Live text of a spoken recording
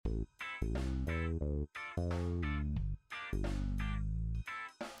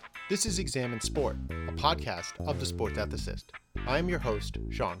This is Examine Sport, a podcast of The Sports Ethicist. I am your host,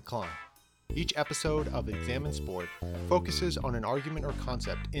 Sean Klein. Each episode of Examine Sport focuses on an argument or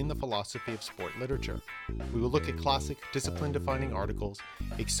concept in the philosophy of sport literature. We will look at classic, discipline-defining articles,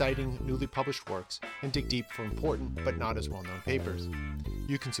 exciting, newly published works, and dig deep for important but not as well-known papers.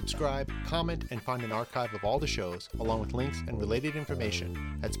 You can subscribe, comment, and find an archive of all the shows, along with links and related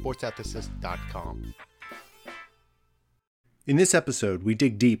information at sportsethicist.com. In this episode, we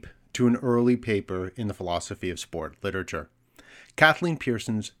dig deep to an early paper in the philosophy of sport literature. Kathleen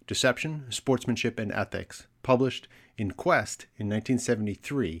Pearson's Deception, Sportsmanship, and Ethics, published in Quest in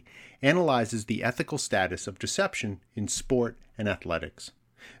 1973, analyzes the ethical status of deception in sport and athletics.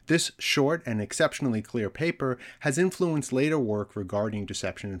 This short and exceptionally clear paper has influenced later work regarding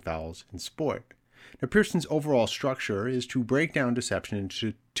deception and fouls in sport. Now, Pearson's overall structure is to break down deception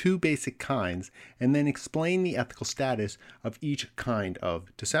into two basic kinds and then explain the ethical status of each kind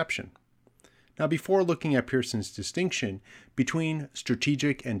of deception. Now, before looking at Pearson's distinction between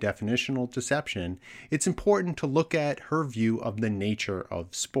strategic and definitional deception, it's important to look at her view of the nature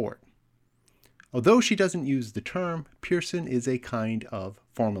of sport. Although she doesn't use the term, Pearson is a kind of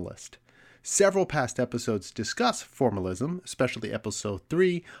formalist. Several past episodes discuss formalism, especially episode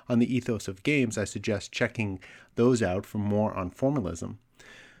 3 on the ethos of games. I suggest checking those out for more on formalism.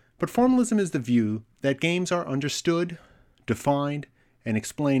 But formalism is the view that games are understood, defined, and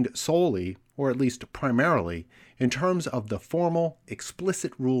explained solely, or at least primarily, in terms of the formal,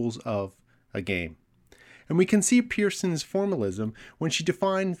 explicit rules of a game. And we can see Pearson's formalism when she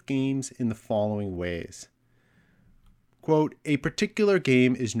defines games in the following ways. Quote, a particular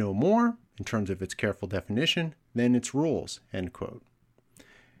game is no more, in terms of its careful definition, than its rules, end quote.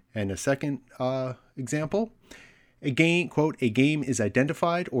 And a second example, a game, quote, a game is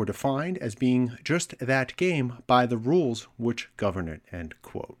identified or defined as being just that game by the rules which govern it, end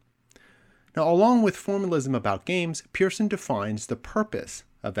quote. Now, along with formalism about games, Pearson defines the purpose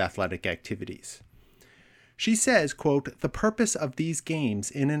of athletic activities. She says, quote, the purpose of these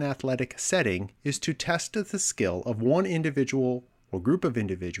games in an athletic setting is to test the skill of one individual or group of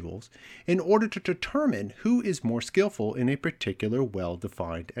individuals in order to determine who is more skillful in a particular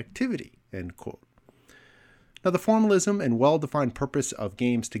well-defined activity, end quote. Now, the formalism and well-defined purpose of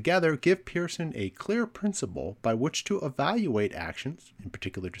games together give Pearson a clear principle by which to evaluate actions, in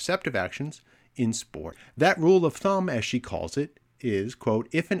particular deceptive actions, in sport. That rule of thumb, as she calls it, is, quote,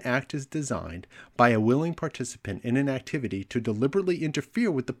 if an act is designed by a willing participant in an activity to deliberately interfere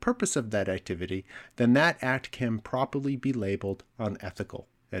with the purpose of that activity, then that act can properly be labeled unethical,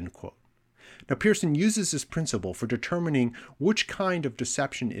 end quote. Now, Pearson uses this principle for determining which kind of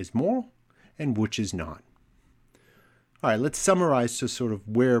deception is moral and which is not. All right, let's summarize to sort of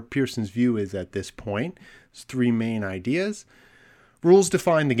where Pearson's view is at this point. There's three main ideas. Rules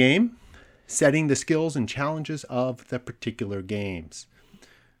define the game, setting the skills and challenges of the particular games.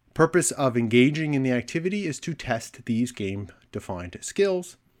 Purpose of engaging in the activity is to test these game-defined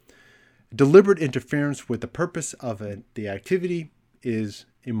skills. Deliberate interference with the purpose of the activity is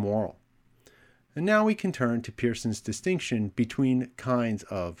immoral. And now we can turn to Pearson's distinction between kinds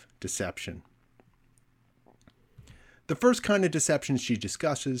of deception. The first kind of deception she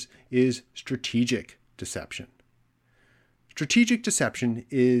discusses is strategic deception. Strategic deception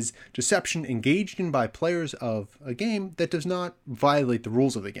is deception engaged in by players of a game that does not violate the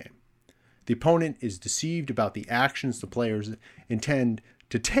rules of the game. The opponent is deceived about the actions the players intend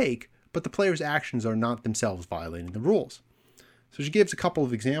to take, but the player's actions are not themselves violating the rules. So she gives a couple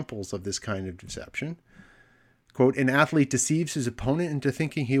of examples of this kind of deception. Quote, an athlete deceives his opponent into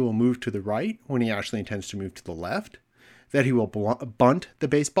thinking he will move to the right when he actually intends to move to the left, that he will bunt the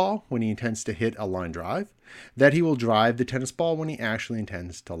baseball when he intends to hit a line drive, that he will drive the tennis ball when he actually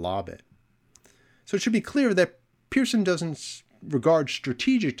intends to lob it. So it should be clear that Pearson doesn't regard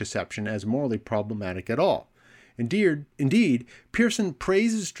strategic deception as morally problematic at all. Indeed, Pearson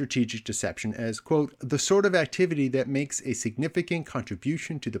praises strategic deception as, quote, the sort of activity that makes a significant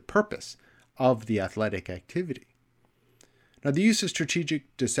contribution to the purpose of the athletic activity. Now, the use of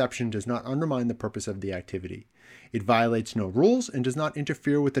strategic deception does not undermine the purpose of the activity. It violates no rules and does not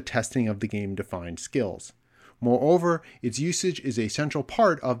interfere with the testing of the game-defined skills. Moreover, its usage is a central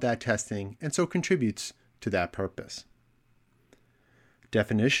part of that testing and so contributes to that purpose.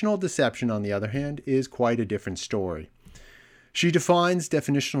 Definitional deception, on the other hand, is quite a different story. She defines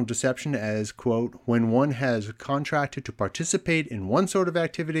definitional deception as, quote, when one has contracted to participate in one sort of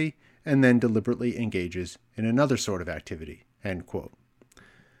activity and then deliberately engages in another sort of activity, end quote.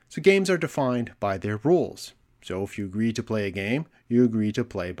 So games are defined by their rules. So if you agree to play a game, you agree to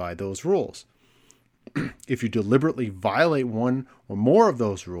play by those rules. If you deliberately violate one or more of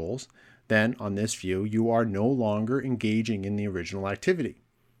those rules, then on this view, you are no longer engaging in the original activity.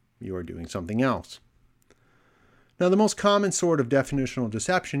 You are doing something else. Now, the most common sort of definitional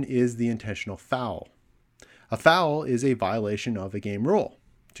deception is the intentional foul. A foul is a violation of a game rule: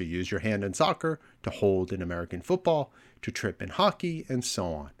 to use your hand in soccer, to hold in American football, to trip in hockey, and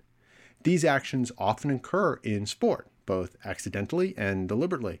so on. These actions often occur in sport, both accidentally and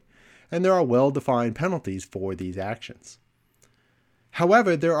deliberately, and there are well-defined penalties for these actions.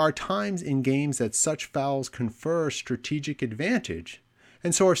 However, there are times in games that such fouls confer strategic advantage,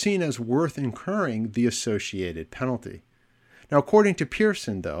 and so are seen as worth incurring the associated penalty. Now, according to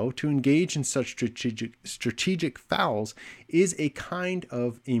Pearson, though, to engage in such strategic fouls is a kind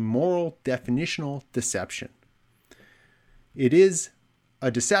of immoral definitional deception. It is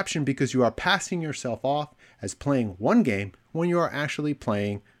a deception because you are passing yourself off as playing one game when you are actually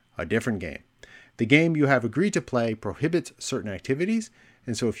playing a different game. The game you have agreed to play prohibits certain activities,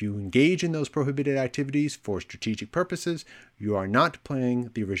 and so if you engage in those prohibited activities for strategic purposes, you are not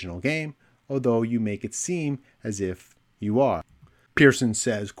playing the original game, although you make it seem as if you are. Pearson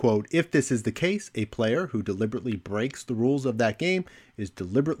says, quote, "If this is the case, a player who deliberately breaks the rules of that game is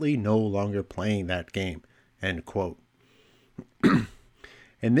deliberately no longer playing that game," end quote.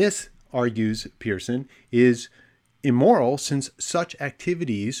 And this, argues Pearson, is immoral since such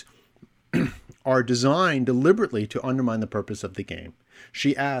activities are designed deliberately to undermine the purpose of the game.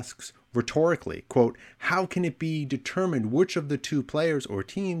 She asks rhetorically, quote, "How can it be determined which of the two players or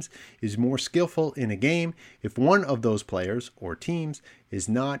teams is more skillful in a game if one of those players or teams is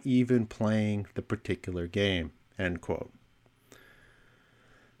not even playing the particular game?" End quote.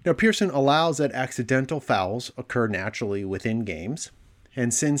 Now, Pearson allows that accidental fouls occur naturally within games,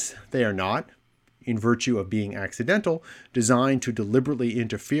 and since they are not, in virtue of being accidental, designed to deliberately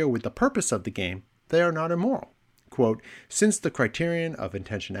interfere with the purpose of the game, they are not immoral. Quote, "Since the criterion of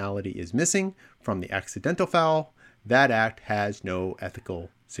intentionality is missing from the accidental foul, that act has no ethical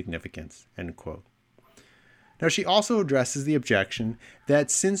significance," end quote. Now, she also addresses the objection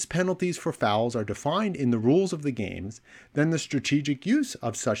that since penalties for fouls are defined in the rules of the games, then the strategic use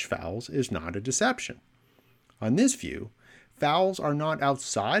of such fouls is not a deception. On this view, fouls are not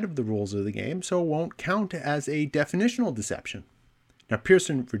outside of the rules of the game, so won't count as a definitional deception. Now,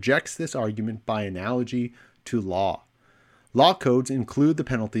 Pearson rejects this argument by analogy to law. Law codes include the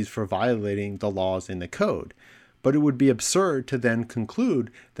penalties for violating the laws in the code, but it would be absurd to then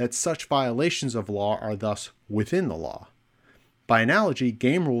conclude that such violations of law are thus within the law. By analogy,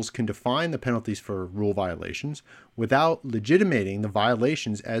 game rules can define the penalties for rule violations without legitimating the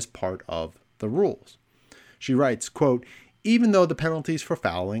violations as part of the rules. She writes, quote, "Even though the penalties for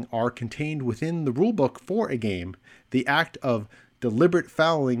fouling are contained within the rulebook for a game, the act of deliberate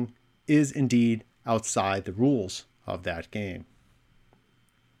fouling is indeed outside the rules of that game."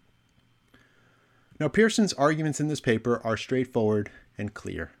 Now, Pearson's arguments in this paper are straightforward and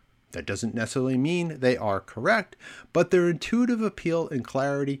clear. That doesn't necessarily mean they are correct, but their intuitive appeal and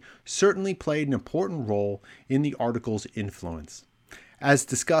clarity certainly played an important role in the article's influence. As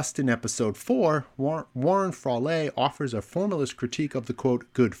discussed in episode 4, Warren Fraulet offers a formalist critique of the,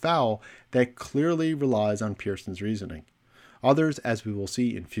 quote, "good foul" that clearly relies on Pearson's reasoning. Others, as we will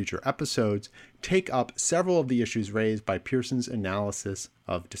see in future episodes, take up several of the issues raised by Pearson's analysis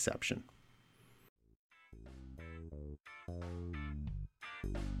of deception.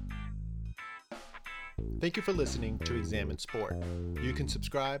 Thank you for listening to Examine Sport. You can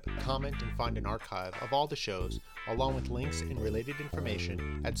subscribe, comment, and find an archive of all the shows, along with links and related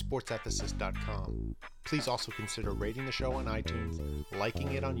information at sportsethicist.com. Please also consider rating the show on iTunes,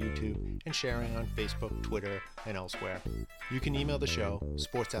 liking it on YouTube, and sharing on Facebook, Twitter, and elsewhere. You can email the show,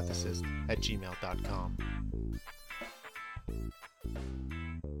 sportsethicist@gmail.com.